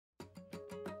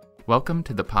Welcome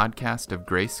to the podcast of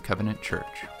Grace Covenant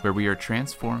Church, where we are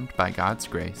transformed by God's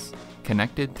grace,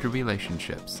 connected through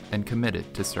relationships, and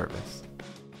committed to service.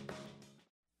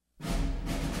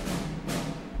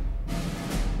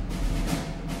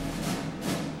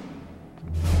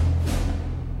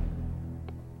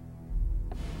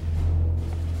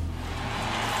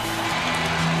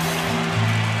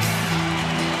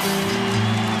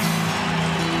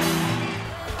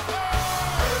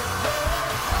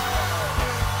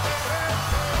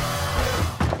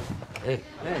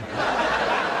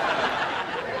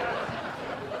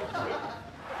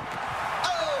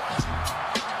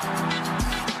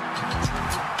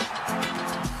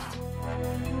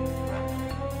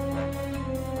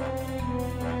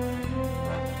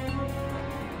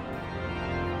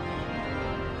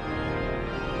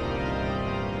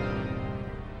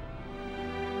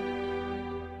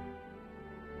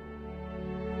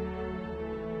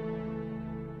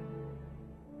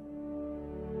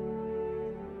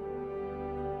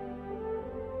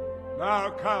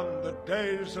 Now come the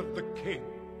days of the King.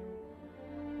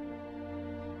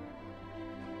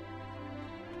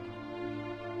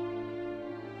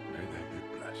 May they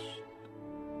be blessed.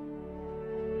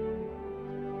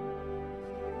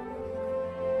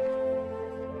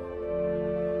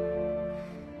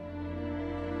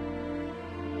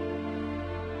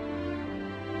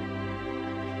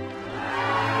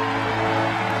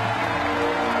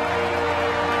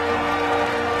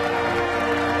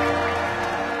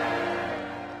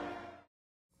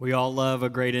 We all love a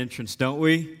great entrance, don't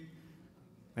we?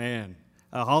 Man,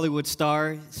 a Hollywood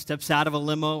star steps out of a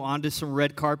limo onto some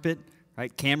red carpet,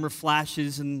 right? Camera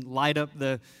flashes and light up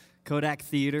the Kodak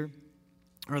Theater.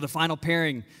 Or the final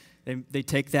pairing, they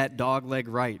take that dogleg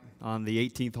right on the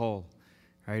 18th hole,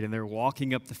 right? And they're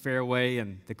walking up the fairway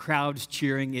and the crowd's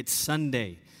cheering. It's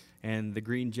Sunday and the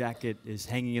green jacket is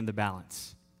hanging in the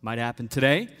balance. Might happen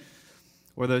today,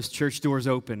 or those church doors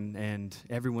open and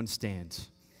everyone stands.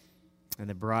 And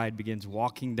the bride begins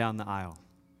walking down the aisle.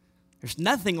 There's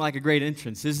nothing like a great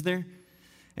entrance, is there?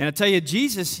 And I tell you,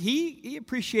 Jesus, he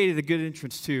appreciated a good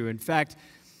entrance too. In fact,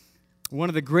 one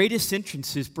of the greatest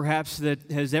entrances perhaps that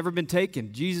has ever been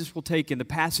taken, Jesus will take in the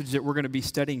passage that we're going to be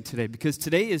studying today, because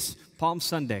today is Palm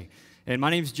Sunday. And my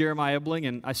name is Jeremiah Ebling,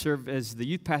 and I serve as the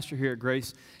youth pastor here at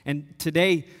Grace. And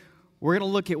today, we're going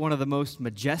to look at one of the most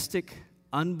majestic,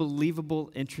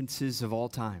 unbelievable entrances of all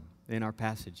time in our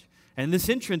passage. And this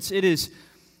entrance, it is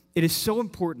so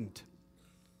important.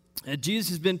 Jesus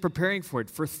has been preparing for it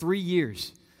for 3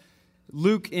 years.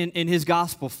 Luke, in his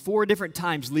gospel, 4 different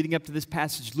times leading up to this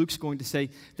passage, Luke's going to say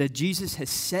that Jesus has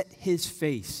set his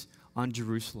face on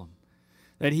Jerusalem,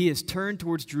 that he has turned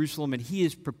towards Jerusalem, and he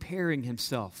is preparing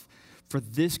himself for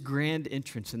this grand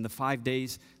entrance in the 5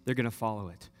 days they're going to follow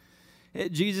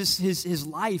it. Jesus, his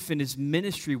life and his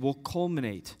ministry will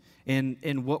culminate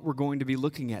in what we're going to be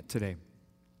looking at today.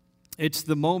 It's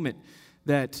the moment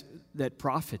that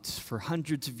prophets for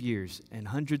hundreds of years and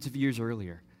hundreds of years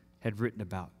earlier had written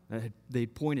about, they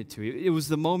pointed to. It was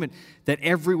the moment that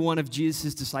every one of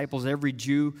Jesus' disciples, every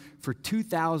Jew for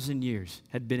 2,000 years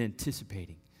had been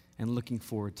anticipating and looking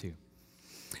forward to.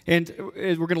 And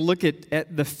we're going to look at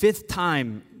the 5th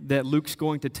time that Luke's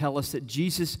going to tell us that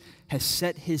Jesus has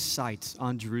set his sights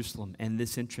on Jerusalem and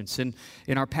this entrance. And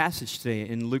in our passage today,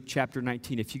 in Luke chapter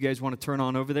 19, if you guys want to turn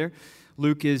on over there,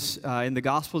 Luke is in the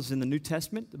Gospels in the New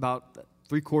Testament, about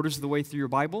 3/4 of the way through your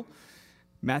Bible.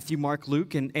 Matthew, Mark,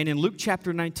 Luke, and in Luke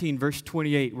chapter 19, verse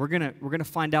 28, we're gonna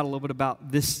find out a little bit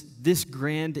about this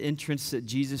grand entrance that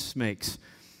Jesus makes.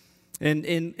 And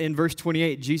in verse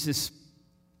 28, Jesus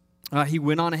he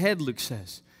went on ahead, Luke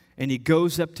says, and he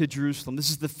goes up to Jerusalem. This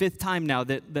is the 5th time now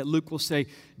that Luke will say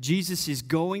Jesus is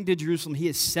going to Jerusalem. He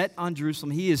is set on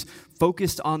Jerusalem. He is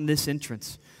focused on this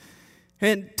entrance.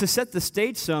 And to set the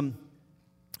stage some,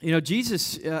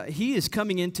 Jesus, he is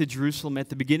coming into Jerusalem at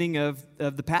the beginning of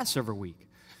the Passover week.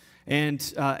 And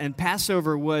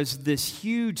Passover was this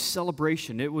huge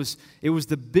celebration. It was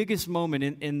the biggest moment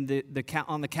on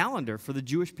the calendar for the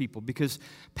Jewish people, because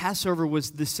Passover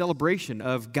was the celebration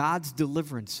of God's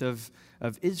deliverance of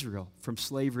Israel from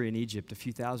slavery in Egypt a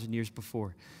few thousand years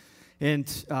before. And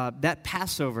that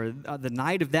Passover, the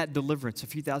night of that deliverance a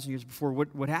few thousand years before,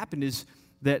 what happened is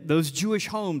that those Jewish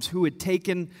homes who had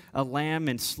taken a lamb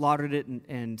and slaughtered it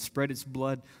and spread its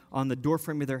blood on the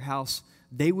doorframe of their house,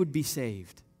 they would be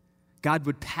saved. God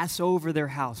would pass over their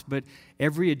house, but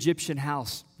every Egyptian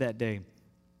house that day,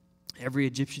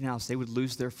 they would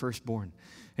lose their firstborn.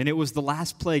 And it was the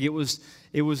last plague. It was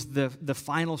the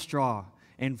final straw.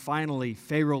 And finally,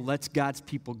 Pharaoh lets God's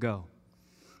people go.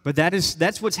 But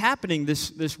that's what's happening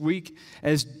this week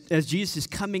as Jesus is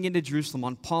coming into Jerusalem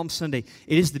on Palm Sunday.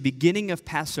 It is the beginning of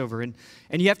Passover. And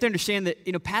you have to understand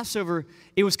that, Passover,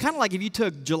 it was kind of like if you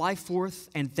took July 4th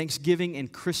and Thanksgiving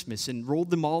and Christmas and rolled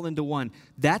them all into one.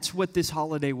 That's what this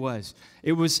holiday was.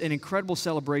 It was an incredible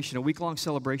celebration, a week-long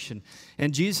celebration.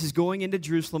 And Jesus is going into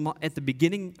Jerusalem at the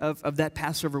beginning of that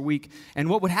Passover week. And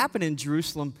what would happen in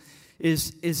Jerusalem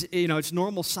is its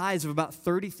normal size of about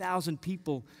 30,000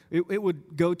 people. It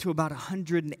would go to about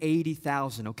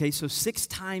 180,000, okay? So 6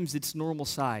 times its normal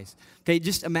size. Okay,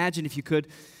 just imagine if you could,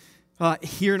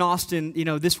 here in Austin,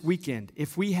 this weekend,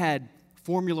 if we had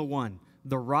Formula One,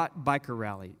 the ROT Biker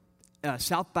Rally,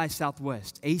 South by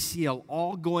Southwest, ACL,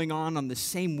 all going on the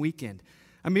same weekend.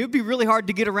 I mean, it would be really hard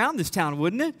to get around this town,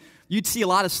 wouldn't it? You'd see a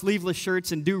lot of sleeveless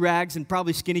shirts and do-rags and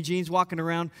probably skinny jeans walking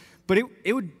around. But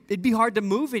it'd be hard to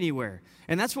move anywhere.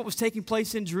 And that's what was taking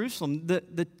place in Jerusalem.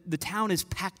 The town is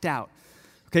packed out.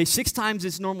 Okay, 6 times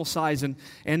its normal size. And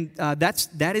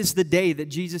that is the day that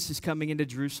Jesus is coming into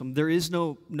Jerusalem. There is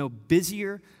no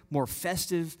busier, more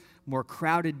festive, more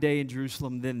crowded day in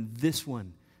Jerusalem than this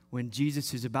one when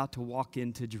Jesus is about to walk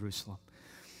into Jerusalem.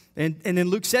 And then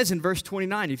Luke says in verse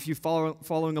 29, if you're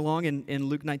following along in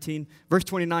Luke 19, verse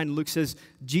 29, Luke says,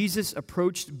 Jesus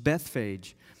approached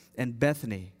Bethphage and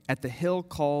Bethany at the hill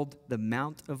called the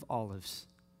Mount of Olives.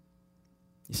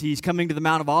 You see, he's coming to the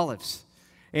Mount of Olives.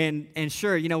 And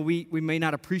sure, we may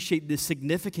not appreciate the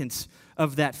significance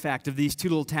of that fact, of these 2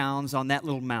 little towns on that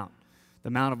little mount, the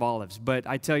Mount of Olives. But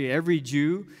I tell you, every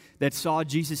Jew that saw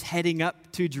Jesus heading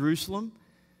up to Jerusalem,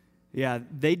 yeah,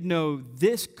 they'd know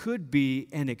this could be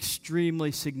an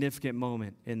extremely significant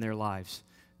moment in their lives.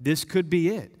 This could be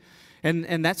it.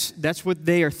 And that's what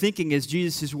they are thinking as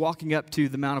Jesus is walking up to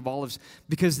the Mount of Olives.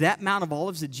 Because that Mount of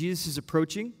Olives that Jesus is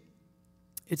approaching,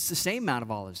 it's the same Mount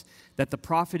of Olives that the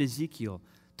prophet Ezekiel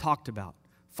talked about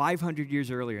 500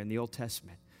 years earlier in the Old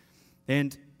Testament.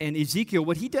 And Ezekiel,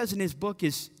 what he does in his book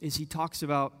is he talks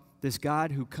about this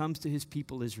God who comes to his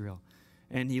people Israel.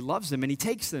 And he loves them, and he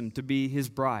takes them to be his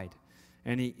bride.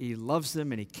 And he loves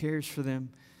them, and he cares for them.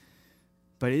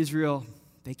 But Israel,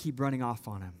 they keep running off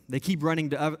on him. They keep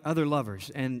running to other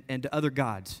lovers and to other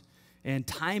gods. And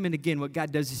time and again, what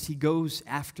God does is he goes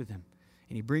after them.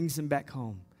 And he brings them back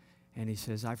home. And he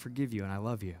says, I forgive you and I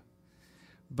love you.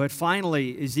 But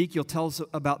finally, Ezekiel tells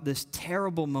about this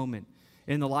terrible moment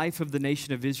in the life of the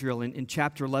nation of Israel in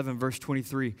chapter 11, verse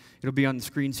 23. It'll be on the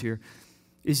screens here.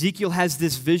 Ezekiel has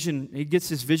this vision. He gets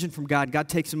this vision from God. God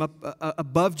takes him up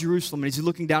above Jerusalem, and as he's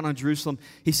looking down on Jerusalem,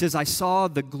 he says, I saw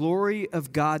the glory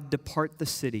of God depart the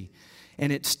city,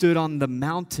 and it stood on the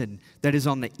mountain that is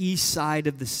on the east side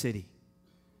of the city.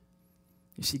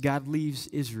 You see, God leaves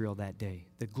Israel that day.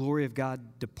 The glory of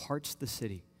God departs the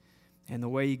city. And the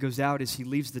way he goes out is he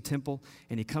leaves the temple,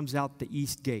 and he comes out the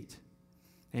east gate.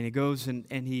 And he goes and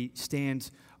he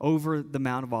stands over the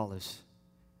Mount of Olives,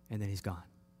 and then he's gone.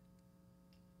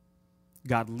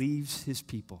 God leaves his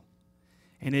people.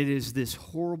 And it is this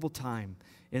horrible time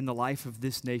in the life of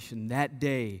this nation, that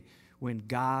day when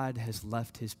God has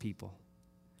left his people.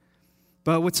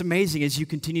 But what's amazing as you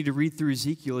continue to read through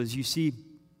Ezekiel is you see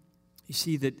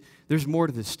that there's more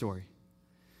to this story.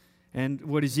 And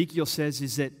what Ezekiel says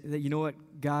is that you know what?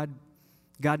 God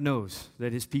knows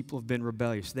that his people have been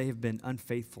rebellious. They have been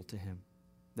unfaithful to him.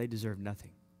 They deserve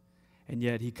nothing. And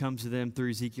yet he comes to them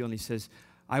through Ezekiel and he says,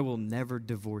 I will never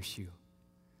divorce you.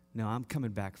 No, I'm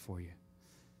coming back for you.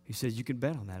 He says, you can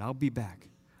bet on that. I'll be back.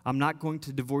 I'm not going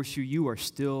to divorce you. You are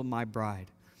still my bride.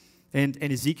 And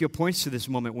Ezekiel points to this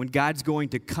moment when God's going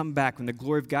to come back, when the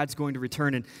glory of God's going to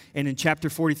return. And in chapter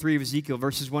 43 of Ezekiel,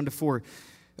 verses 1 to 4,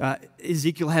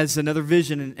 Ezekiel has another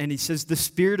vision, and he says, the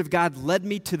Spirit of God led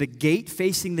me to the gate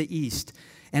facing the east,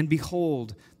 and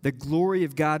behold, the glory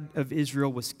of God of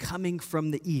Israel was coming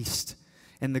from the east,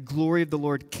 and the glory of the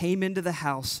Lord came into the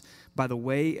house by the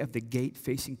way of the gate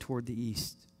facing toward the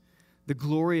east. The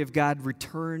glory of God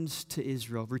returns to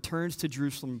Israel, returns to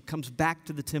Jerusalem, comes back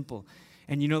to the temple.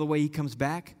 And you know the way he comes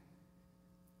back?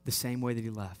 The same way that he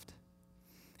left.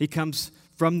 He comes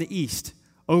from the east,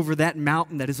 over that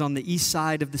mountain that is on the east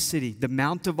side of the city, the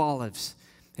Mount of Olives.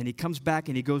 And he comes back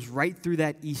and he goes right through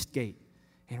that east gate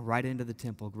and right into the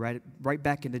temple, right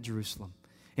back into Jerusalem.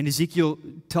 And Ezekiel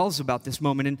tells about this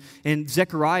moment. In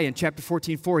Zechariah in chapter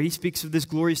 14:4, he speaks of this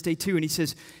glorious day too. And he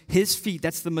says, his feet,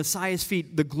 that's the Messiah's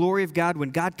feet, the glory of God, when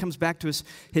God comes back to us,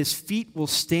 his feet will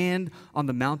stand on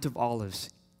the Mount of Olives,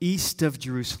 east of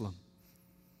Jerusalem.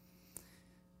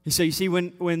 And so you see,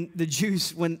 when the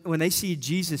Jews, when they see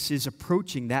Jesus is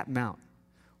approaching that mount,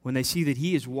 when they see that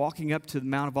he is walking up to the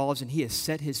Mount of Olives and he has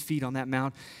set his feet on that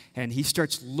mount and he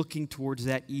starts looking towards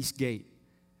that east gate,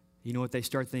 You know what they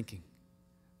start thinking?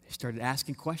 They started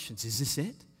asking questions. Is this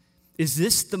it? Is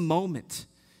this the moment?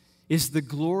 Is the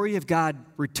glory of God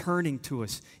returning to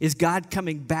us? Is God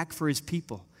coming back for his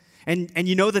people? And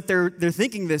you know that they're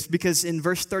thinking this because in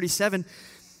verse 37,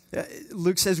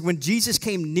 Luke says, when Jesus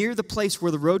came near the place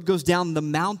where the road goes down the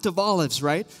Mount of Olives,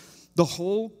 right? The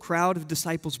whole crowd of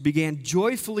disciples began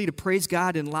joyfully to praise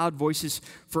God in loud voices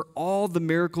for all the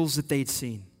miracles that they'd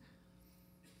seen.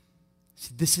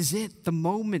 See, this is it, the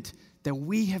moment that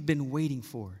we have been waiting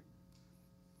for.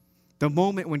 The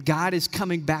moment when God is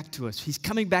coming back to us. He's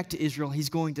coming back to Israel. He's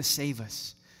going to save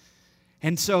us.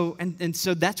 And so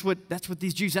that's what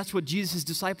these Jews, that's what Jesus'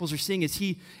 disciples are seeing as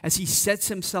he sets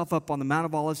himself up on the Mount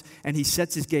of Olives and he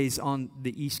sets his gaze on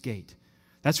the east gate.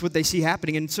 That's what they see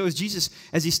happening. And so as Jesus,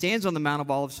 as he stands on the Mount of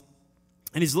Olives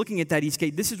and he's looking at that east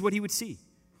gate, this is what he would see.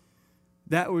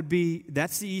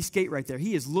 That's the east gate right there.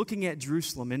 He is looking at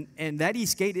Jerusalem. And that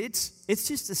east gate, it's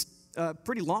just a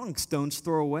pretty long stone's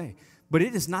throw away. But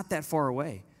it is not that far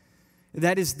away.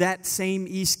 That is that same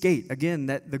east gate. Again,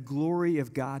 that the glory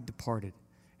of God departed.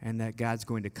 And that God's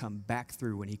going to come back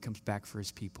through when he comes back for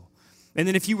his people. And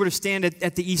then if you were to stand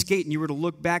at the east gate and you were to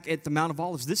look back at the Mount of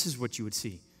Olives, this is what you would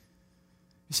see.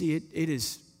 You see,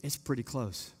 it's pretty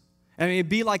close. I mean, it'd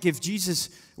be like if Jesus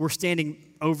were standing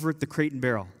over at the Crate and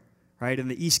Barrel, right? And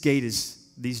the east gate is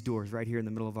these doors right here in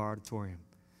the middle of our auditorium.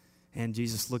 And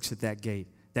Jesus looks at that gate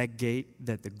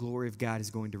that the glory of God is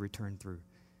going to return through.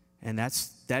 And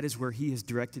that is where he has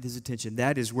directed his attention.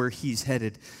 That is where he's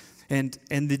headed. And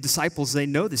the disciples, they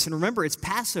know this. And remember, it's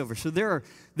Passover. So there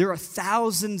are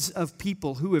thousands of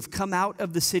people who have come out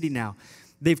of the city now.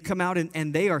 They've come out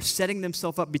and they are setting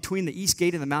themselves up between the east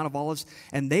gate and the Mount of Olives.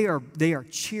 And they are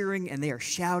cheering and they are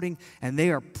shouting and they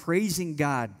are praising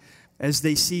God as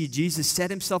they see Jesus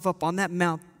set himself up on that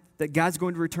mount that God's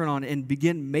going to return on and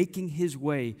begin making his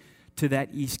way to that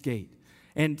east gate.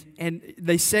 And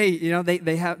they say,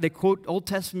 they quote Old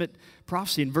Testament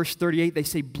prophecy in verse 38. They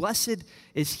say, "Blessed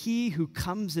is he who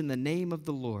comes in the name of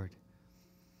the Lord."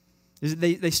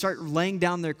 They start laying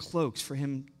down their cloaks for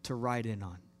him to ride in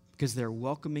on because they're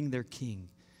welcoming their king,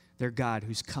 their God,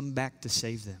 who's come back to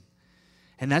save them.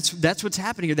 And that's what's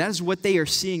happening here. That is what they are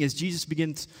seeing as Jesus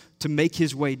begins to make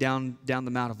his way down the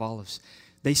Mount of Olives.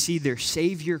 They see their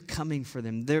Savior coming for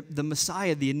them, the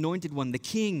Messiah, the Anointed One, the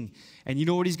King. And you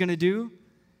know what he's going to do?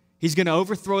 He's going to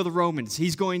overthrow the Romans.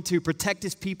 He's going to protect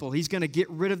his people. He's going to get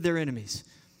rid of their enemies.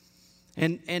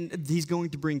 And he's going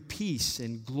to bring peace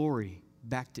and glory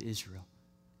back to Israel.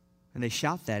 And they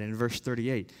shout that in verse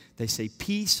 38. They say,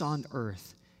 "Peace on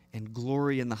earth and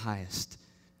glory in the highest.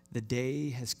 The day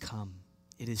has come.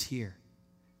 It is here."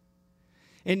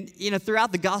 And,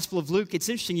 throughout the Gospel of Luke, it's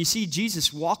interesting. You see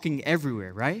Jesus walking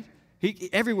everywhere, right?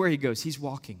 Everywhere he goes, he's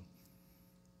walking.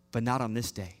 But not on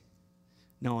this day.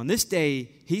 No, on this day,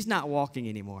 he's not walking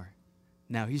anymore.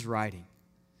 No, he's riding.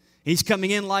 He's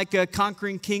coming in like a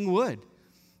conquering king would.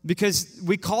 Because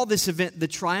we call this event the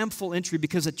triumphal entry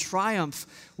because a triumph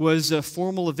was a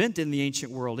formal event in the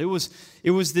ancient world. It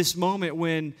was this moment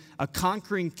when a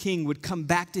conquering king would come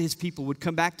back to his people, would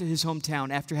come back to his hometown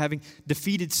after having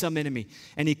defeated some enemy.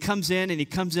 And he comes in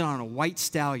on a white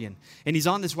stallion. And he's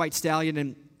on this white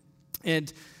stallion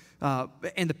and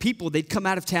the people, they'd come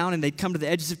out of town and they'd come to the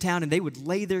edges of town and they would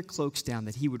lay their cloaks down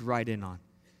that he would ride in on.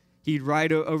 He'd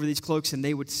ride over these cloaks and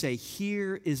they would say,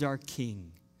 "Here is our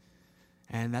king."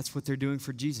 And that's what they're doing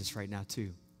for Jesus right now,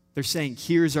 too. They're saying,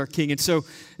 "Here's our king." And so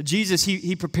Jesus,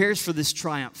 he prepares for this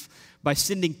triumph by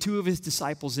sending two of his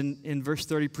disciples in verse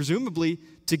 30, presumably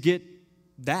to get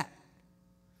that.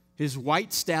 His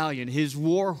white stallion, his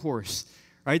war horse,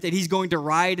 right, that he's going to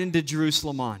ride into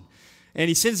Jerusalem on. And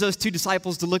he sends those two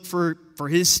disciples to look for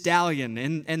his stallion.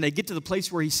 And they get to the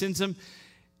place where he sends them,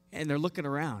 and they're looking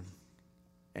around.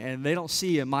 And they don't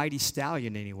see a mighty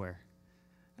stallion anywhere.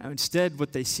 Now, instead,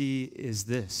 what they see is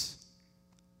this: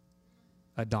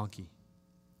 a donkey.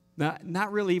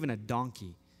 Not really even a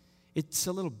donkey. It's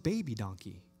a little baby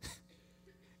donkey.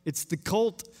 It's the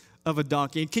colt of a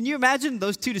donkey. And can you imagine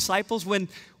those two disciples when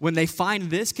they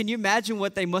find this? Can you imagine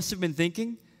what they must have been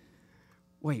thinking?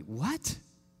 Wait, what?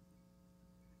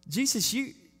 Jesus,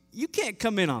 you can't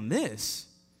come in on this.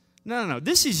 No.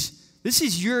 This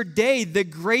is your day, the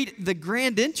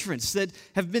grand entrance that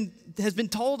has been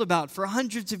told about for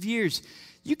hundreds of years.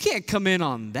 You can't come in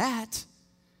on that.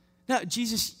 Now,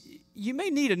 Jesus, you may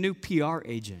need a new PR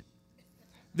agent.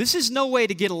 This is no way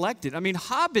to get elected. I mean,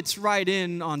 hobbits ride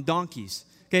in on donkeys,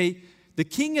 okay? The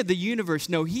king of the universe,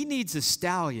 no, he needs a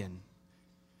stallion,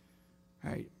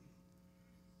 right?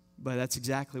 But that's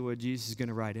exactly what Jesus is going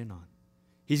to ride in on.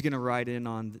 He's going to ride in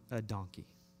on a donkey.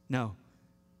 No,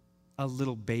 a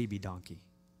little baby donkey.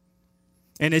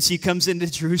 And as he comes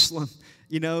into Jerusalem,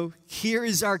 here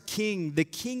is our king, the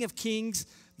King of Kings,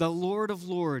 the Lord of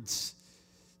Lords,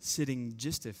 sitting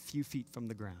just a few feet from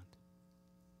the ground.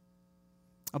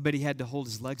 I'll bet he had to hold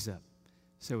his legs up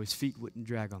so his feet wouldn't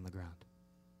drag on the ground.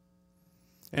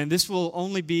 And this will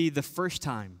only be the first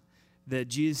time that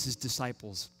Jesus'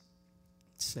 disciples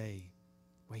say,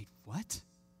 wait, what?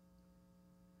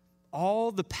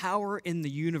 All the power in the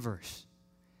universe,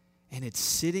 and it's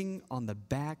sitting on the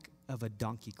back of a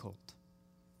donkey colt.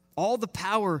 All the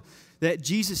power that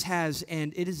Jesus has,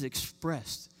 and it is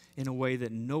expressed in a way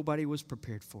that nobody was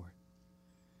prepared for.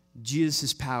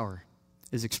 Jesus' power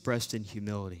is expressed in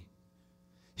humility.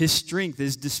 His strength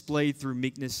is displayed through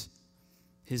meekness.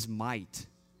 His might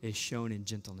is shown in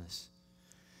gentleness.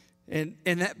 And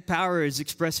that power is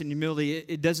expressed in humility.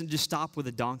 It doesn't just stop with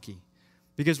a donkey.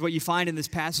 Because what you find in this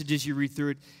passage as you read through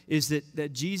it is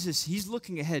that Jesus, he's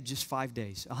looking ahead just 5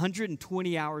 days,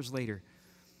 120 hours later.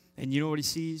 And you know what he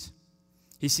sees?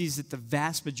 He sees that the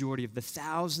vast majority of the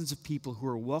thousands of people who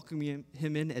are welcoming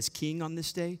him in as king on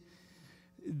this day,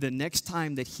 the next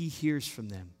time that he hears from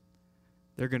them,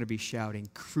 they're going to be shouting,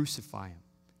 "Crucify him,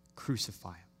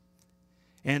 crucify him."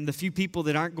 And the few people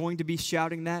that aren't going to be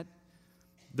shouting that,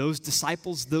 those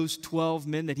disciples, those 12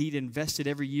 men that he'd invested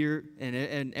every year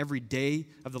and every day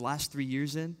of the last 3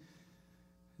 years in,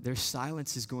 their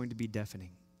silence is going to be deafening.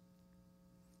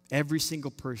 Every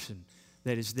single person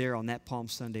that is there on that Palm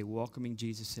Sunday welcoming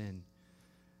Jesus in,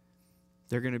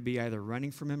 they're going to be either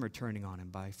running from him or turning on him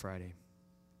by Friday.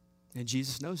 And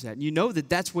Jesus knows that. And you know that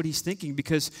that's what he's thinking,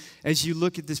 because as you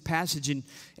look at this passage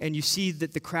and you see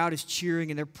that the crowd is cheering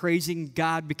and they're praising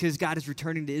God because God is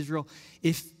returning to Israel,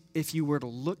 if you were to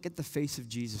look at the face of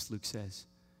Jesus, Luke says,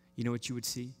 you know what you would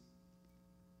see?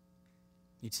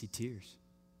 You'd see tears.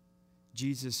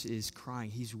 Jesus is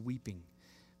crying. He's weeping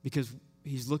because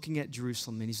he's looking at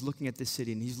Jerusalem and he's looking at this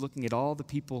city and he's looking at all the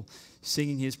people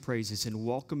singing his praises and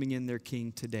welcoming in their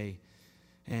king today.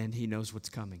 And he knows what's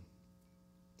coming.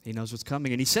 He knows what's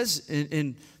coming. And he says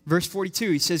in verse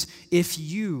 42, he says, if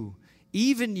you,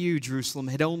 even you, Jerusalem,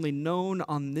 had only known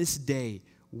on this day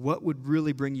what would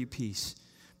really bring you peace,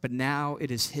 but now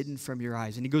it is hidden from your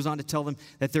eyes. And he goes on to tell them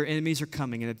that their enemies are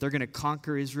coming and that they're going to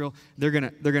conquer Israel. They're going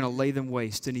to lay them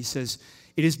waste. And he says,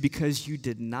 it is because you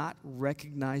did not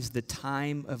recognize the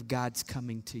time of God's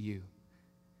coming to you.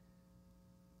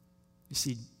 You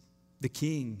see, the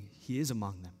king, he is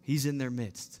among them. He's in their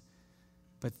midst.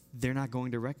 But they're not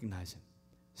going to recognize him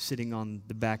sitting on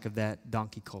the back of that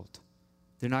donkey colt.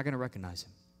 They're not going to recognize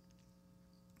him.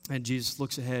 And Jesus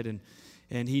looks ahead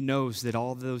and he knows that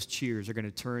all those cheers are going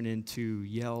to turn into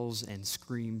yells and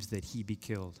screams that he be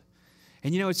killed.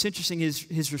 And it's interesting,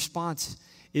 his response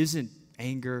isn't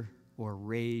anger or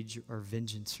rage or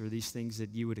vengeance or these things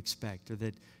that you would expect or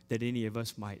that any of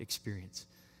us might experience.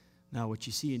 Now, what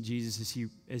you see in Jesus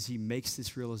as he makes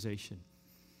this realization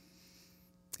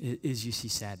is you see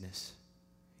sadness.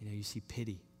 You see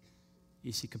pity.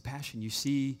 You see compassion. You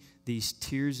see these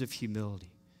tears of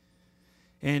humility.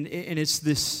 And it's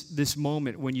this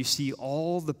moment when you see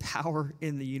all the power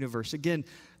in the universe. Again,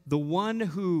 the one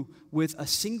who, with a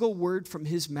single word from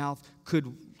his mouth,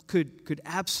 could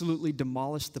absolutely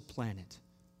demolish the planet.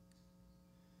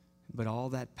 But all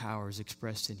that power is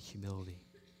expressed in humility.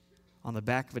 On the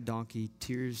back of a donkey,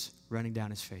 tears running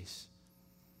down his face.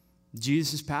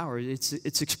 Jesus' power,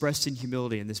 it's expressed in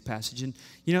humility in this passage. And,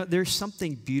 there's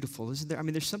something beautiful, isn't there? I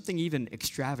mean, there's something even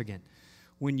extravagant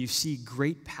when you see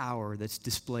great power that's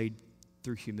displayed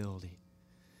through humility.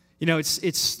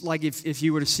 It's like if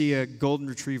you were to see a golden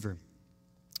retriever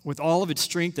with all of its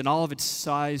strength and all of its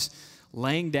size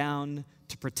laying down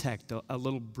to protect a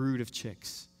little brood of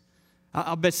chicks.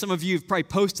 I'll bet some of you have probably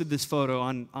posted this photo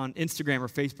on Instagram or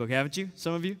Facebook, haven't you?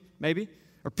 Some of you, maybe?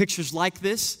 Or pictures like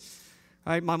this.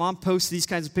 Right, my mom posts these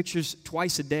kinds of pictures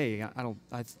twice a day.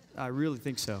 I really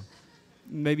think so.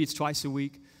 Maybe it's twice a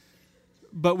week.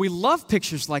 But we love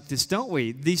pictures like this, don't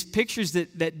we? These pictures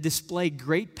that display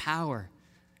great power,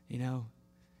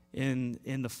 in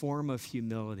the form of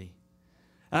humility.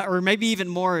 Or maybe even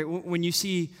more when you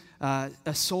see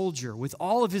a soldier with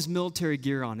all of his military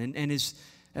gear on and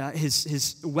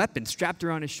his weapon strapped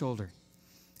around his shoulder.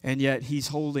 And yet he's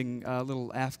holding a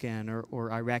little Afghan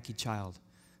or Iraqi child,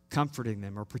 comforting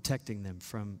them or protecting them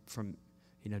from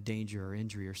danger or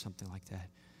injury or something like that.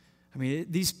 I mean,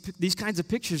 these kinds of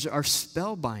pictures are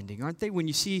spellbinding, aren't they? When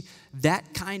you see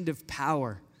that kind of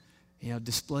power,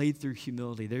 displayed through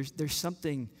humility, there's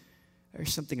something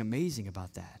amazing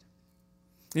about that.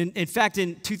 In fact,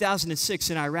 in 2006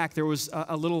 in Iraq, there was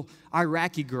a little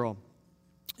Iraqi girl,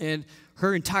 And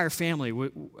her entire family,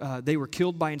 they were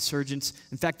killed by insurgents.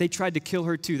 In fact, they tried to kill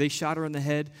her too. They shot her in the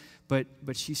head, but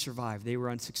she survived. They were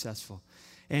unsuccessful.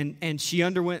 And she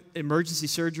underwent emergency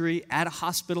surgery at a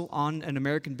hospital on an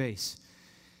American base.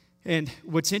 And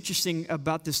what's interesting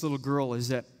about this little girl is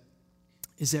that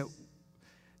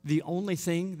the only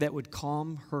thing that would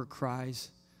calm her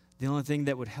cries, the only thing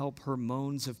that would help her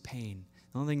moans of pain,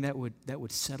 the only thing that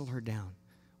would settle her down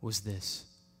was this.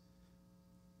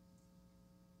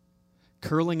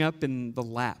 Curling up in the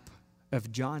lap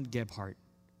of John Gebhardt,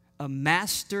 a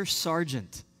master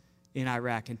sergeant in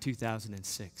Iraq in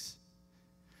 2006.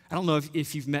 I don't know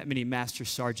if you've met many master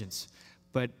sergeants,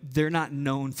 but they're not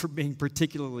known for being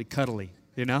particularly cuddly,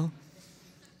 you know?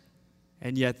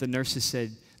 And yet the nurses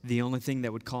said the only thing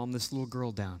that would calm this little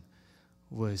girl down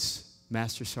was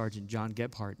Master Sergeant John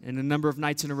Gebhardt. And a number of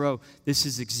nights in a row, this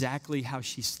is exactly how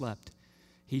she slept.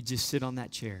 He'd just sit on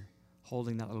that chair,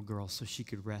 holding that little girl so she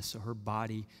could rest, so her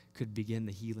body could begin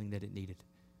the healing that it needed.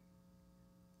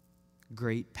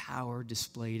 Great power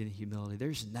displayed in humility.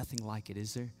 There's nothing like it,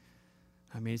 is there?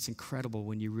 I mean, it's incredible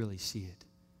when you really see it.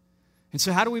 And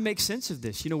so how do we make sense of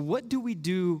this? You know, what do we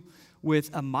do with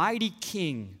a mighty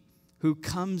king who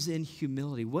comes in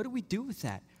humility? What do we do with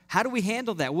that? How do we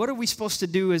handle that? What are we supposed to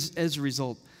do as a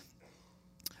result?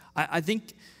 I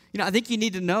think you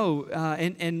need to know,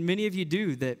 and many of you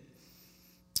do, that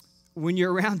when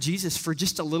you're around Jesus for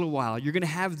just a little while, you're going to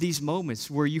have these moments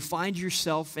where you find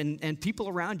yourself and people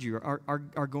around you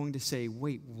are going to say,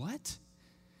 wait, what?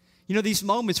 You know, these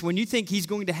moments when you think he's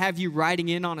going to have you riding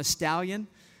in on a stallion,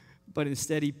 but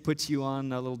instead he puts you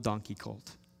on a little donkey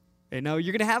colt. You know,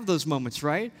 you're going to have those moments,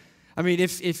 right? I mean,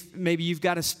 if maybe you've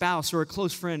got a spouse or a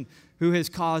close friend who has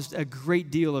caused a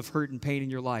great deal of hurt and pain in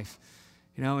your life,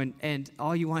 you know, and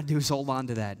all you want to do is hold on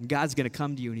to that. And God's going to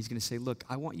come to you and he's going to say, look,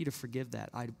 I want you to forgive that.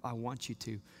 I want you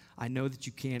to. I know that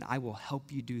you can. I will help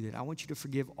you do that. I want you to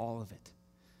forgive all of it.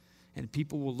 And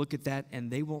people will look at that and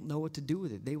they won't know what to do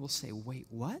with it. They will say, wait,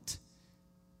 what?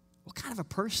 What kind of a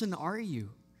person are you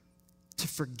to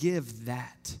forgive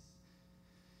that?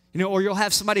 You know, or you'll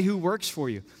have somebody who works for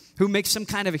you, who makes some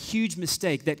kind of a huge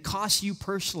mistake that costs you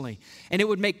personally, and it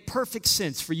would make perfect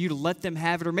sense for you to let them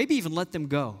have it or maybe even let them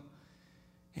go.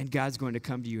 And God's going to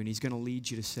come to you and he's going to lead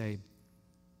you to say,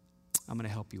 I'm going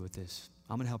to help you with this.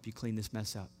 I'm going to help you clean this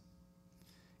mess up.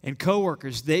 And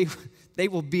coworkers, they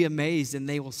will be amazed and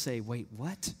they will say, wait,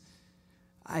 what?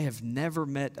 I have never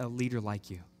met a leader like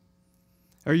you.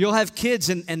 Or you'll have kids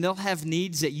and they'll have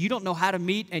needs that you don't know how to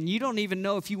meet and you don't even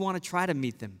know if you want to try to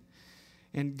meet them.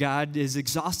 And God, as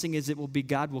exhausting as it will be,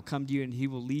 God will come to you and he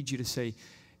will lead you to say,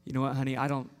 you know what, honey, I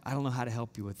don't know how to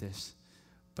help you with this,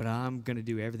 but I'm going to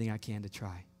do everything I can to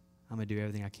try. I'm going to do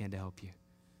everything I can to help you.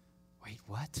 Wait,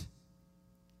 what?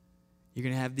 You're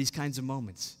going to have these kinds of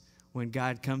moments when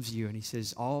God comes to you and he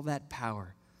says, all that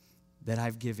power that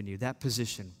I've given you, that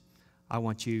position, I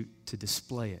want you to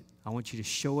display it. I want you to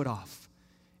show it off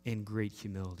in great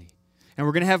humility. And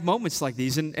we're going to have moments like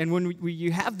these. And when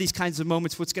you have these kinds of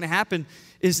moments, what's going to happen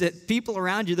is that people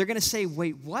around you, they're going to say,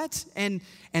 wait, what? And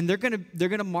they're going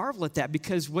to marvel at that,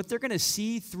 because what they're going to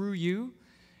see through you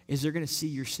is they're going to see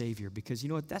your Savior. Because you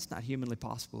know what? That's not humanly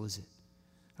possible, is it?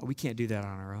 We can't do that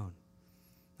on our own.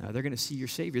 They're going to see your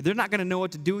Savior. They're not going to know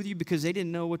what to do with you because they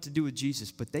didn't know what to do with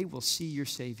Jesus, but they will see your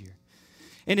Savior.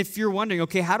 And if you're wondering,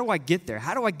 okay, how do I get there?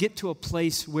 How do I get to a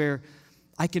place where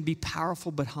I can be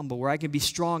powerful but humble, where I can be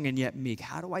strong and yet meek?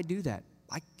 How do I do that?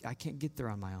 I can't get there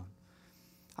on my own.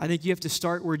 I think you have to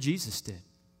start where Jesus did.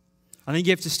 I think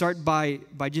you have to start by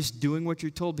just doing what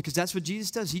you're told, because that's what Jesus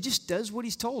does. He just does what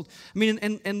he's told. I mean,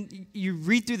 and you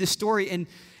read through the story, and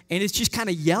it's just kind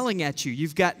of yelling at you.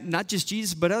 You've got not just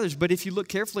Jesus, but others. But if you look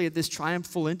carefully at this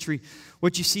triumphal entry,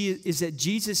 what you see is that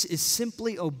Jesus is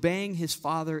simply obeying his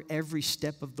Father every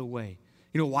step of the way.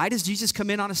 You know, why does Jesus come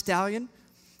in on a stallion?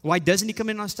 Why doesn't he come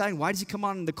in on a stallion? Why does he come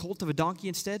on the colt of a donkey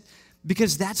instead?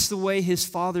 Because that's the way his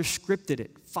Father scripted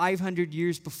it 500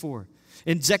 years before.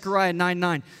 In Zechariah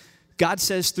 9:9, God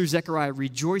says through Zechariah,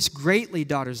 rejoice greatly,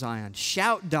 daughter Zion.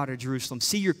 Shout, daughter Jerusalem.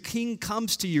 See, your king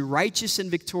comes to you, righteous and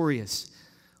victorious,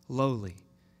 lowly,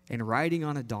 and riding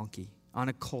on a donkey, on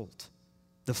a colt,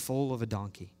 the foal of a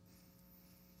donkey.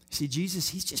 See, Jesus,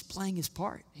 he's just playing his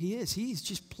part. He is. He's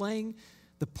just playing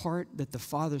the part that the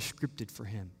Father scripted for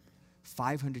him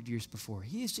 500 years before.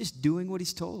 He is just doing what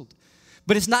he's told.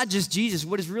 But it's not just Jesus.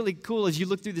 What is really cool as you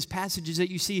look through this passage is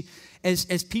that you see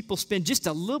as people spend just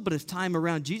a little bit of time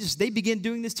around Jesus, they begin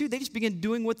doing this too. They just begin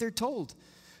doing what they're told.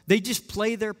 They just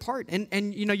play their part.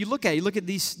 And you know, you look at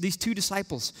these two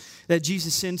disciples that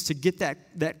Jesus sends to get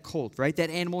that colt, right? That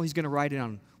animal he's going to ride it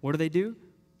on. What do?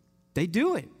 They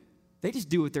do it. They just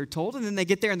do what they're told, and then they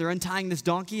get there and they're untying this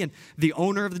donkey, and the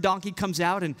owner of the donkey comes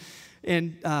out,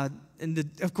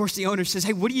 of course the owner says,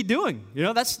 "Hey, what are you doing?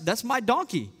 That's my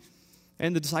donkey."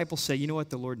 And the disciples say, "You know what?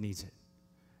 The Lord needs it."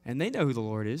 And they know who the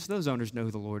Lord is. Those owners know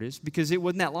who the Lord is because it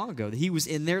wasn't that long ago that he was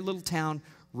in their little town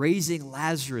raising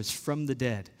Lazarus from the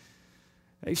dead.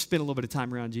 They've spent a little bit of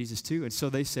time around Jesus too, and so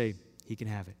they say, "He can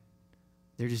have it."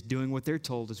 They're just doing what they're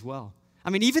told as well. I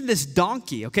mean, even this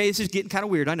donkey, okay, this is getting kind of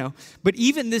weird, I know, but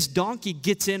even this donkey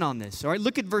gets in on this. All right,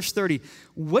 look at verse 30.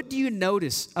 What do you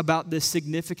notice about the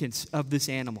significance of this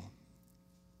animal?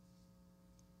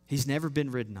 He's never been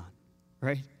ridden on,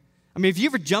 right? I mean, have you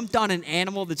ever jumped on an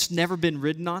animal that's never been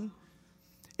ridden on?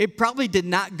 It probably did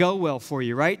not go well for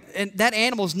you, right? And that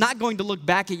animal's not going to look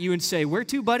back at you and say, "Where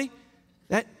to, buddy?"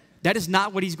 That is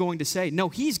not what he's going to say. No,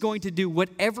 he's going to do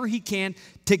whatever he can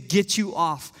to get you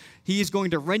off. He is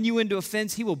going to run you into a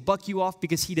fence. He will buck you off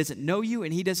because he doesn't know you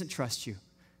and he doesn't trust you.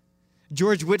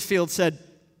 George Whitefield said,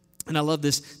 and I love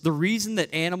this, "The reason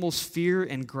that animals fear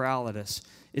and growl at us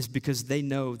is because they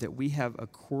know that we have a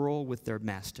quarrel with their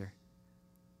master.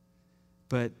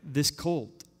 But this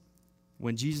colt,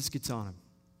 when Jesus gets on him,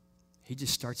 he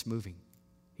just starts moving.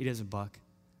 He doesn't buck.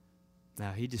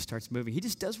 No, he just starts moving. He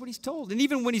just does what he's told. And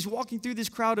even when he's walking through this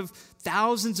crowd of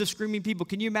thousands of screaming people,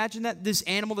 can you imagine that? This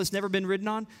animal that's never been ridden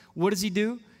on, what does he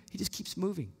do? He just keeps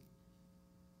moving.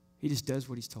 He just does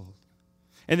what he's told.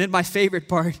 And then my favorite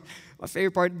part,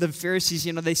 the Pharisees,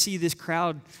 they see this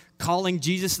crowd calling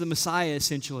Jesus the Messiah,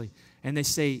 essentially. And they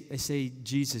say,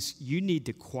 "Jesus, you need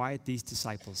to quiet these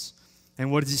disciples."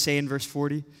 And what does he say in verse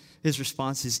 40? His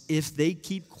response is, "If they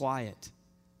keep quiet,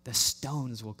 the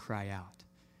stones will cry out."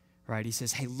 Right? He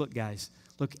says, "Hey, look, guys.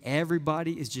 Look,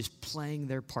 everybody is just playing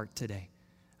their part today.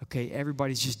 Okay?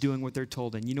 Everybody's just doing what they're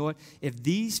told. And you know what? If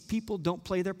these people don't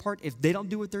play their part, if they don't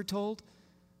do what they're told,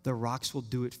 the rocks will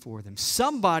do it for them.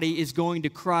 Somebody is going to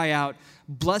cry out,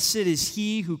 'Blessed is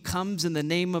he who comes in the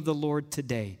name of the Lord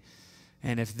today.'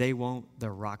 And if they won't, the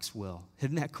rocks will."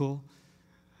 Isn't that cool?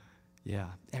 Yeah,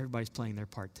 everybody's playing their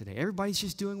part today. Everybody's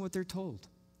just doing what they're told.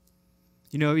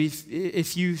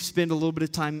 If you spend a little bit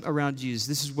of time around Jesus,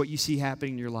 this is what you see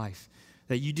happening in your life.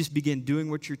 That you just begin doing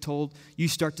what you're told. You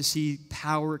start to see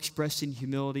power expressed in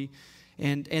humility.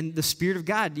 And the Spirit of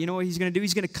God, you know what he's going to do?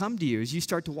 He's going to come to you. As you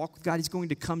start to walk with God, he's going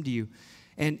to come to you.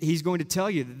 And he's going to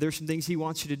tell you that there's some things he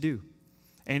wants you to do.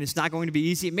 And it's not going to be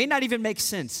easy. It may not even make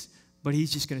sense. But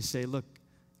he's just going to say, look,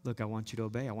 I want you to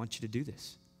obey. I want you to do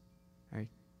this. Right?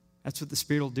 That's what the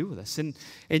Spirit will do with us. And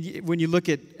when you look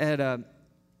at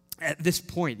this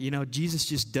point, Jesus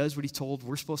just does what he's told.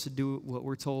 We're supposed to do what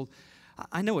we're told.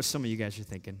 I know what some of you guys are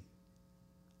thinking.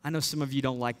 I know some of you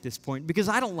don't like this point because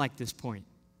I don't like this point.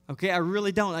 Okay, I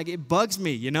really don't. It bugs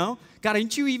me, God,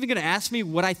 aren't you even going to ask me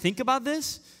what I think about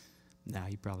this? No,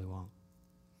 you probably won't.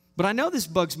 But I know this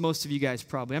bugs most of you guys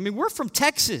probably. I mean, we're from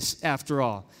Texas, after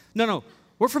all. No,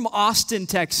 we're from Austin,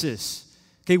 Texas.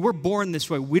 Okay, we're born this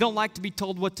way. We don't like to be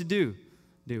told what to do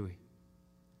we?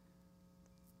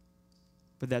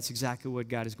 But that's exactly what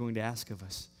God is going to ask of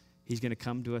us. He's going to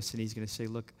come to us and he's going to say,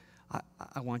 "Look,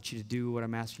 I want you to do what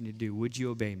I'm asking you to do. Would you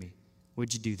obey me?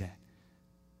 Would you do that?"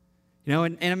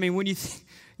 And I mean, when you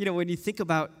think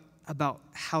about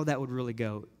how that would really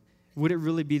go, would it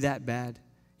really be that bad?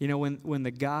 When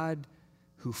the God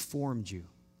who formed you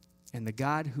and the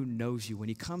God who knows you, when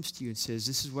he comes to you and says,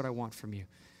 "This is what I want from you,"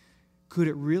 could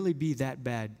it really be that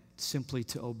bad simply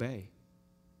to obey?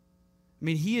 I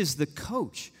mean, he is the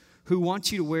coach who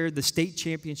wants you to wear the state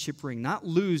championship ring, not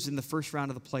lose in the first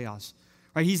round of the playoffs.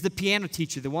 Right? He's the piano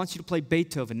teacher that wants you to play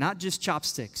Beethoven, not just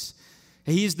chopsticks.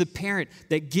 He is the parent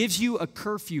that gives you a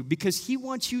curfew because he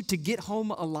wants you to get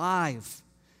home alive.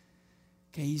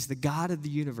 Okay, he's the God of the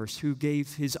universe who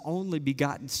gave his only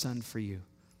begotten Son for you.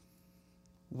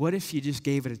 What if you just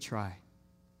gave it a try?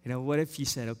 What if you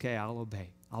said, "Okay, I'll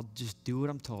obey. I'll just do what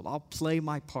I'm told. I'll play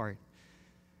my part."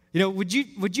 Would you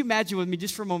imagine with me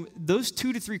just for a moment, those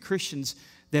 2 to 3 Christians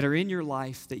that are in your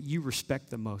life that you respect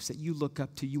the most, that you look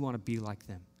up to, you want to be like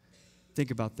them?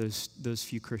 Think about those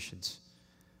few Christians.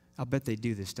 I'll bet they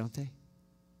do this, don't they?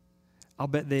 I'll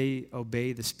bet they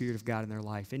obey the Spirit of God in their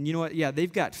life. And you know what? Yeah,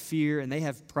 they've got fear and they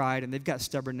have pride and they've got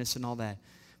stubbornness and all that.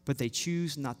 But they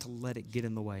choose not to let it get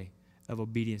in the way of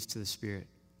obedience to the Spirit.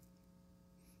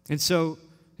 And so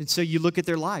you look at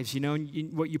their lives,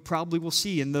 and what you probably will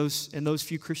see in those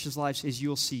few Christians' lives is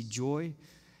you'll see joy.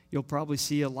 You'll probably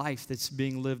see a life that's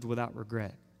being lived without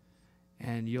regret.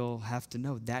 And you'll have to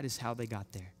know that is how they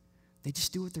got there. They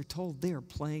just do what they're told. They are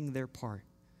playing their part.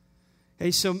 Hey,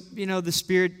 so, the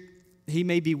Spirit, he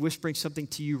may be whispering something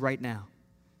to you right now.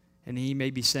 And he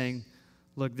may be saying,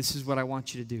 "Look, this is what I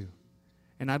want you to do."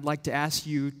 And I'd like to ask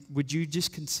you, would you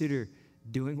just consider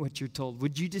doing what you're told?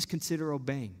 Would you just consider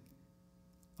obeying?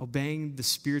 Obeying the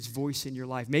Spirit's voice in your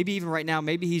life. Maybe even right now,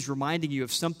 maybe He's reminding you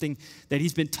of something that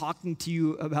He's been talking to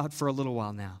you about for a little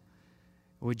while now.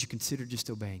 Would you consider just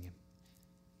obeying Him?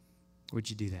 Would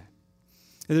you do that?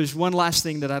 And there's one last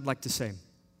thing that I'd like to say,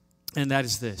 and that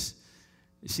is this.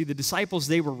 You see, the disciples,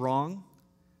 they were wrong,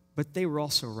 but they were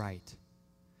also right.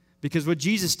 Because what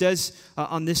Jesus does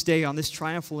on this day, on this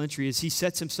triumphal entry, is He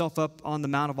sets Himself up on the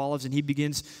Mount of Olives and He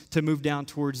begins to move down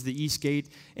towards the east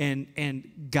gate,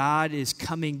 and God is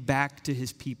coming back to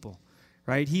His people,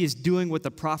 right? He is doing what the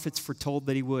prophets foretold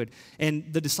that He would.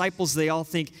 And the disciples, they all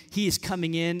think He is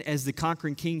coming in as the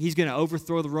conquering king. He's going to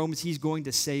overthrow the Romans. He's going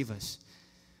to save us.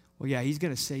 Well, yeah, He's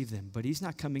going to save them, but He's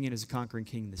not coming in as a conquering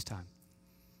king this time.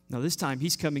 No, this time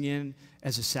He's coming in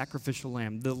as a sacrificial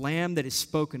lamb, the lamb that is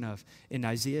spoken of in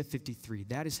Isaiah 53.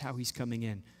 That is how He's coming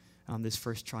in on this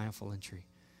first triumphal entry.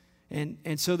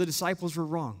 And so the disciples were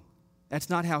wrong. That's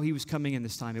not how He was coming in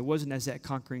this time. It wasn't as that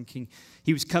conquering king.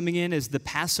 He was coming in as the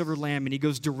Passover lamb, and He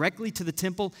goes directly to the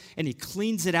temple, and He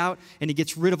cleans it out, and He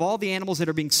gets rid of all the animals that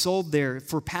are being sold there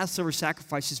for Passover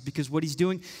sacrifices, because what He's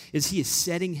doing is He is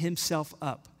setting Himself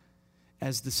up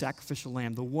as the sacrificial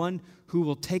lamb, the one who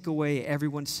will take away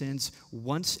everyone's sins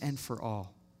once and for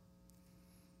all.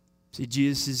 See,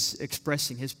 Jesus is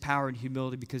expressing His power and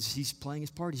humility because He's playing His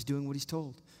part. He's doing what He's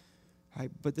told. Right?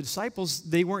 But the disciples,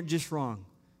 they weren't just wrong.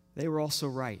 They were also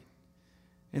right.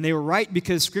 And they were right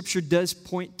because Scripture does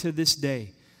point to this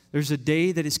day. There's a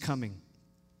day that is coming.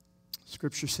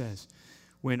 Scripture says,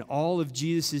 when all of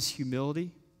Jesus'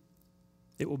 humility,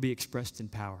 it will be expressed in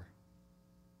power.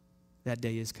 That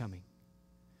day is coming.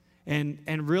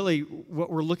 And really,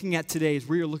 what we're looking at today is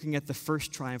we are looking at the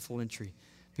first triumphal entry,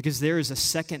 because there is a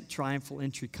second triumphal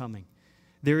entry coming.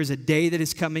 There is a day that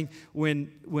is coming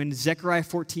when Zechariah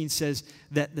 14 says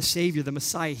that the Savior, the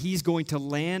Messiah, He's going to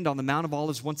land on the Mount of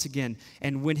Olives once again.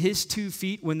 And when His 2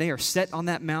 feet, when they are set on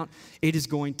that mount, it is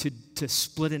going to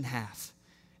split in half.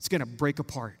 It's going to break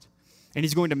apart. And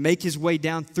He's going to make His way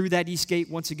down through that east gate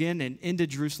once again and into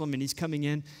Jerusalem. And He's coming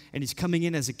in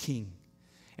as a king.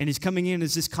 And He's coming in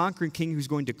as this conquering king who's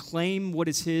going to claim what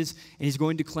is His, and He's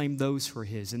going to claim those who are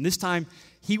His. And this time,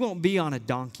 He won't be on a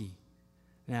donkey.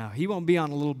 Now, He won't be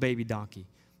on a little baby donkey.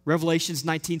 Revelations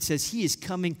 19 says He is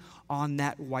coming on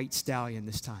that white stallion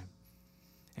this time.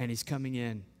 And He's coming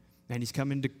in, and He's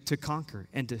coming to conquer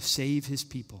and to save His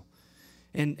people.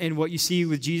 And what you see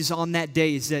with Jesus on that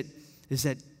day is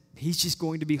that He's just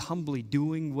going to be humbly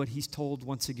doing what He's told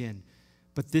once again.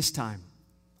 But this time,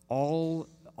 all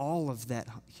of that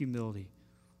humility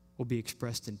will be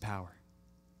expressed in power.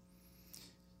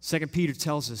 2 Peter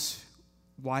tells us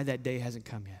why that day hasn't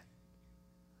come yet.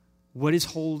 What is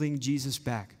holding Jesus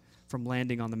back from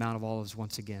landing on the Mount of Olives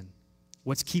once again?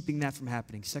 What's keeping that from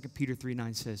happening? 2 Peter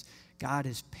 3:9 says, God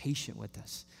is patient with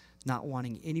us, not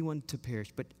wanting anyone to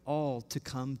perish, but all to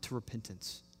come to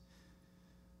repentance.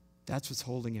 That's what's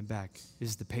holding Him back,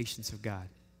 is the patience of God.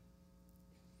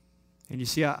 And you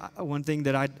see, one thing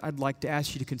that I'd like to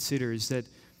ask you to consider is that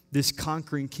this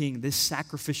conquering king, this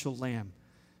sacrificial lamb,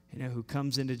 who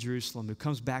comes into Jerusalem, who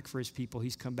comes back for His people,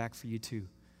 He's come back for you too.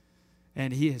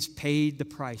 And He has paid the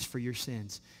price for your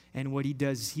sins. And what He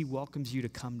does is He welcomes you to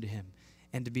come to Him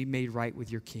and to be made right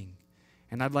with your king.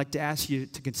 And I'd like to ask you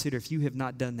to consider, if you have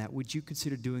not done that, would you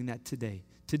consider doing that today?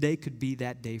 Today could be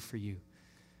that day for you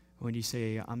when you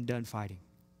say, I'm done fighting.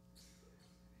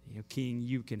 King,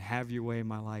 you can have your way in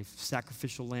my life.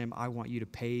 Sacrificial lamb, I want you to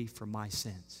pay for my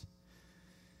sins.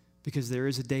 Because there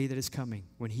is a day that is coming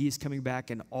when He is coming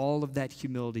back, and all of that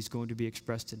humility is going to be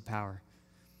expressed in power.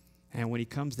 And when He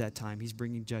comes that time, He's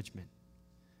bringing judgment.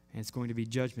 And it's going to be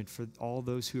judgment for all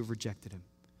those who have rejected Him.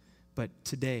 But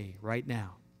today, right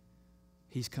now,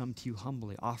 He's come to you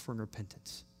humbly, offering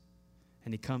repentance.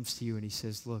 And He comes to you and He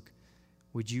says, look,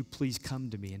 would you please come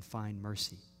to me and find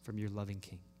mercy from your loving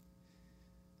King?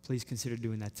 Please consider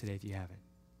doing that today if you haven't.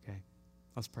 Okay?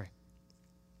 Let's pray.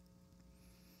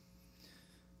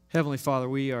 Heavenly Father,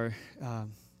 we are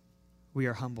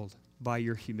humbled by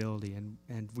your humility,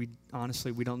 and we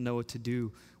honestly, we don't know what to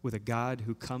do with a God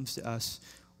who comes to us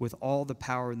with all the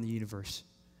power in the universe,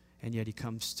 and yet He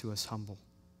comes to us humble.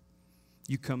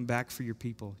 You come back for your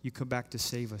people. You come back to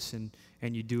save us,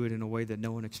 and you do it in a way that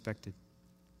no one expected.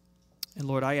 And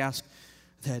Lord, I ask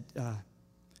that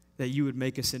you would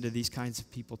make us into these kinds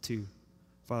of people too.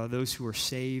 Father, those who are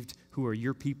saved, who are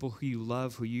your people, who you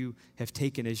love, who you have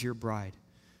taken as your bride,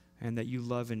 and that you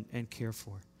love and care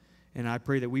for. And I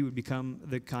pray that we would become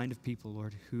the kind of people,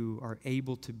 Lord, who are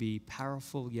able to be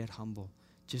powerful yet humble,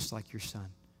 just like your Son,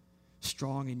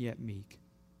 strong and yet meek.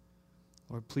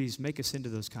 Lord, please make us into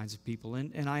those kinds of people.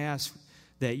 And I ask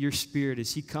that your Spirit,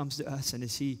 as he comes to us and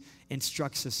as he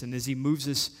instructs us and as he moves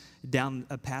us down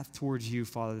a path towards you,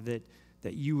 Father,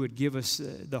 that you would give us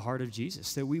the heart of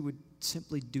Jesus, that we would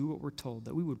simply do what we're told,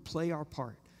 that we would play our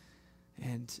part,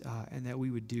 and that we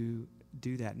would do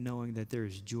that knowing that there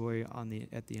is joy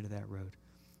at the end of that road,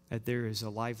 that there is a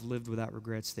life lived without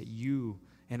regrets, that you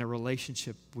and a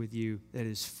relationship with you that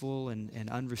is full and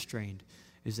unrestrained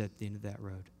is at the end of that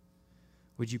road.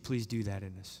 Would you please do that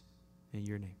in us? In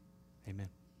your name, amen.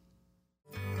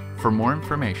 For more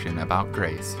information about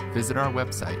Grace, visit our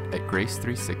website at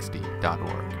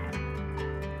grace360.org.